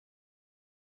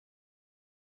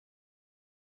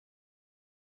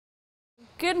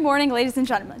Good morning, ladies and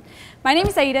gentlemen. My name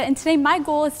is Ieta, and today my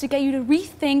goal is to get you to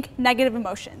rethink negative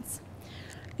emotions.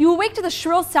 You awake to the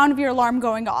shrill sound of your alarm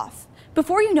going off.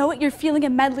 Before you know it, you're feeling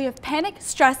a medley of panic,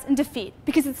 stress, and defeat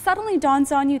because it suddenly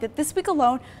dawns on you that this week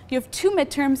alone, you have 2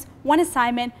 midterms, 1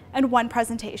 assignment, and 1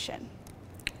 presentation.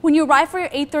 When you arrive for your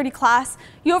 8:30 class,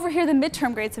 you overhear the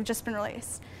midterm grades have just been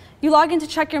released. You log in to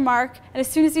check your mark, and as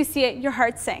soon as you see it, your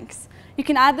heart sinks. You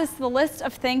can add this to the list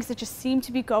of things that just seem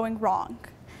to be going wrong.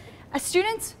 As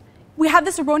students, we have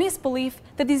this erroneous belief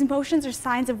that these emotions are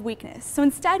signs of weakness. So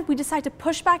instead, we decide to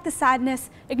push back the sadness,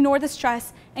 ignore the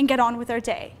stress, and get on with our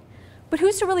day. But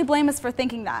who's to really blame us for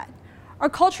thinking that? Our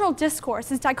cultural discourse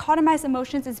has dichotomized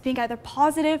emotions as being either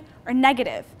positive or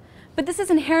negative. But this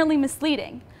is inherently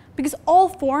misleading because all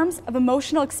forms of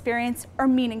emotional experience are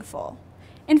meaningful.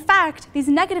 In fact, these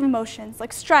negative emotions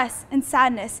like stress and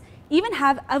sadness even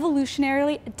have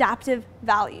evolutionarily adaptive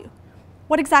value.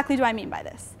 What exactly do I mean by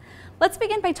this? Let's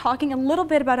begin by talking a little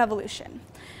bit about evolution.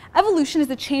 Evolution is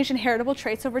the change in heritable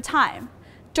traits over time.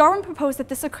 Darwin proposed that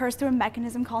this occurs through a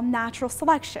mechanism called natural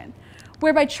selection,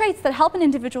 whereby traits that help an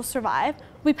individual survive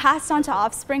will be passed on to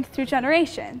offspring through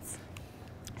generations.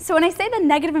 So when I say that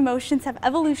negative emotions have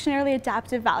evolutionarily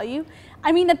adaptive value,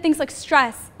 I mean that things like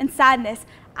stress and sadness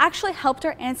actually helped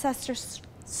our ancestors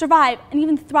survive and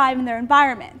even thrive in their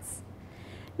environments.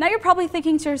 Now you're probably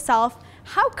thinking to yourself,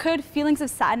 how could feelings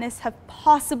of sadness have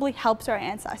possibly helped our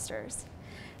ancestors?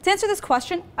 To answer this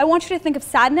question, I want you to think of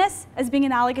sadness as being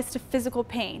analogous to physical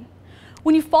pain.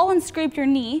 When you fall and scrape your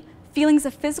knee, feelings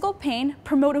of physical pain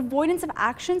promote avoidance of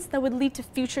actions that would lead to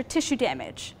future tissue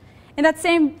damage. In that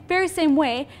very same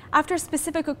way, after a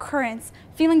specific occurrence,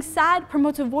 feeling sad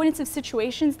promotes avoidance of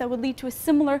situations that would lead to a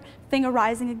similar thing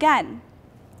arising again.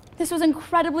 This was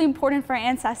incredibly important for our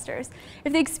ancestors.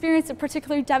 If they experienced a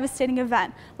particularly devastating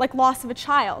event, like loss of a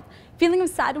child, feeling of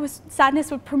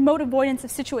sadness would promote avoidance of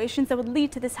situations that would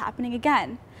lead to this happening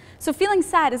again. So feeling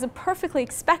sad is a perfectly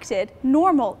expected,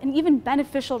 normal, and even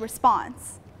beneficial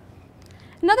response.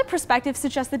 Another perspective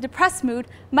suggests that depressed mood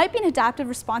might be an adaptive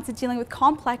response to dealing with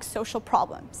complex social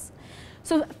problems.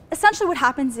 So essentially what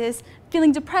happens is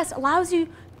feeling depressed allows you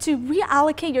to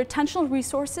reallocate your attentional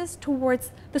resources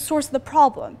towards the source of the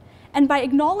problem. And by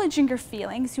acknowledging your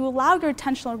feelings, you allow your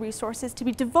attentional resources to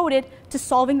be devoted to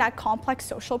solving that complex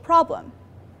social problem.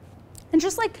 And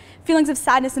just like feelings of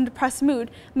sadness and depressed mood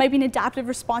might be an adaptive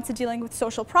response to dealing with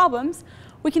social problems,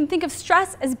 we can think of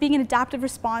stress as being an adaptive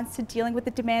response to dealing with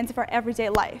the demands of our everyday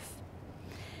life.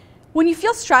 When you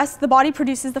feel stressed, the body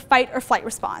produces the fight or flight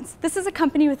response. This is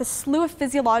accompanied with a slew of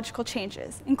physiological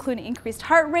changes, including increased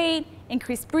heart rate,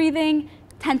 increased breathing,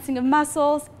 tensing of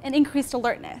muscles, and increased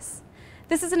alertness.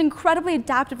 This is an incredibly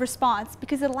adaptive response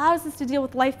because it allows us to deal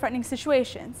with life-threatening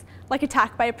situations, like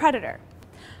attack by a predator.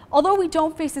 Although we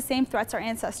don't face the same threats our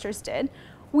ancestors did,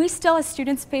 we still as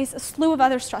students face a slew of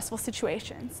other stressful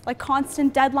situations, like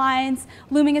constant deadlines,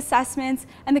 looming assessments,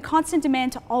 and the constant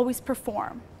demand to always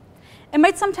perform. It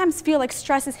might sometimes feel like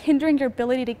stress is hindering your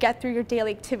ability to get through your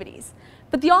daily activities,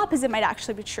 but the opposite might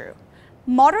actually be true.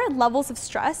 Moderate levels of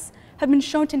stress have been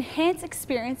shown to enhance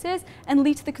experiences and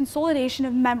lead to the consolidation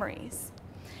of memories.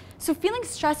 So feeling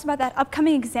stressed about that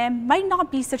upcoming exam might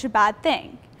not be such a bad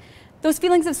thing. Those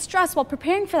feelings of stress while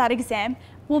preparing for that exam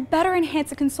will better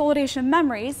enhance the consolidation of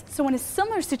memories, so when a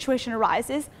similar situation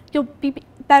arises, you'll be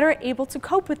better able to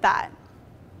cope with that.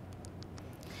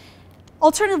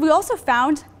 Alternatively, we also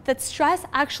found that stress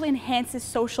actually enhances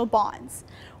social bonds.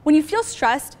 When you feel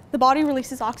stressed, the body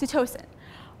releases oxytocin.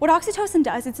 What oxytocin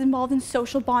does, it's involved in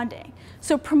social bonding.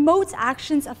 So it promotes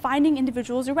actions of finding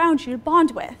individuals around you to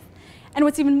bond with. And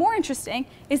what's even more interesting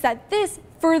is that this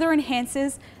further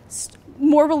enhances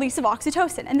more release of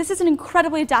oxytocin. And this is an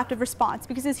incredibly adaptive response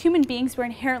because as human beings, we're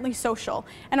inherently social,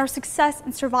 and our success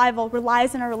and survival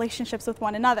relies on our relationships with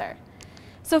one another.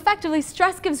 So effectively,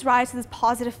 stress gives rise to this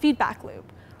positive feedback loop,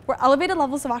 where elevated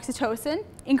levels of oxytocin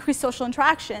increase social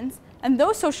interactions, and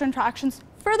those social interactions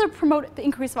further promote the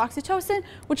increase of oxytocin,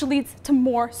 which leads to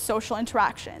more social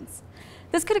interactions.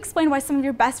 This could explain why some of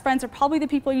your best friends are probably the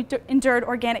people you endured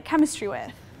organic chemistry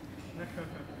with.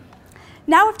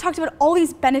 Now we've talked about all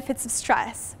these benefits of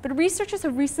stress, but researchers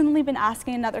have recently been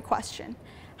asking another question.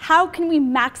 How can we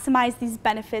maximize these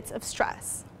benefits of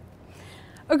stress?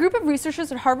 A group of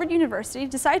researchers at Harvard University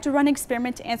decided to run an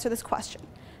experiment to answer this question.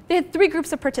 They had 3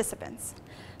 groups of participants.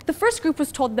 The first group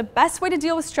was told the best way to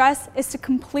deal with stress is to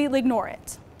completely ignore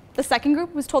it. The second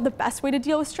group was told the best way to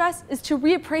deal with stress is to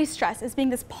reappraise stress as being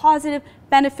this positive,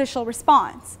 beneficial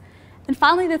response. And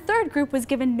finally, the third group was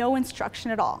given no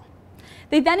instruction at all.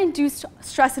 They then induced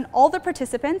stress in all the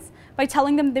participants by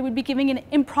telling them they would be giving an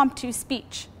impromptu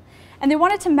speech. and they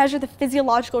wanted to measure the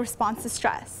physiological response to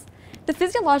stress. The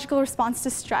physiological response to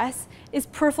stress is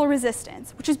peripheral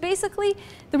resistance, which is basically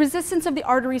the resistance of the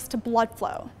arteries to blood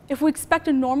flow. If we expect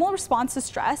a normal response to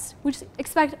stress, we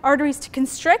expect arteries to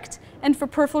constrict and for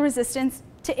peripheral resistance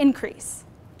to increase.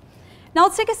 Now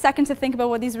let's take a second to think about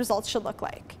what these results should look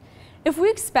like. If we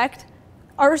expect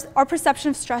our perception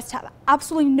of stress to have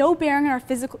absolutely no bearing on our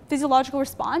physiological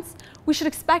response, we should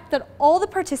expect that all the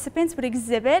participants would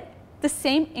exhibit the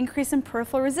same increase in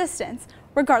peripheral resistance,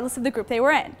 regardless of the group they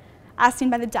were in, as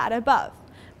seen by the data above.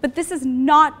 But this is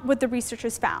not what the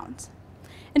researchers found.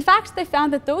 In fact, they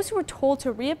found that those who were told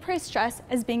to reappraise stress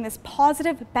as being this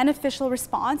positive, beneficial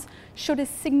response showed a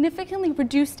significantly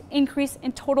reduced increase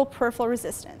in total peripheral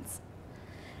resistance.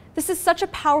 This is such a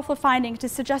powerful finding to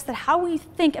suggest that how we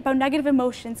think about negative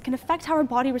emotions can affect how our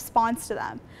body responds to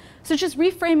them. So just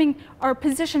reframing our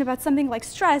position about something like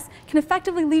stress can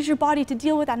effectively lead your body to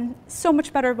deal with that in so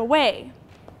much better of a way.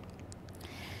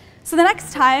 So the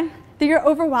next time that you're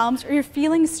overwhelmed or you're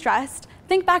feeling stressed,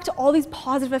 think back to all these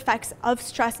positive effects of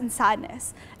stress and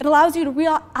sadness. It allows you to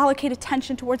reallocate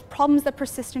attention towards problems that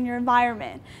persist in your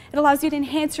environment. It allows you to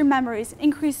enhance your memories and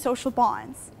increase social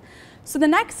bonds. So the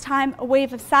next time a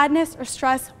wave of sadness or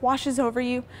stress washes over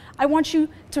you, I want you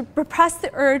to repress the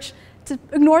urge to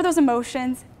ignore those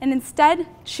emotions and instead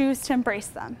choose to embrace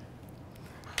them.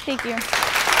 Thank you.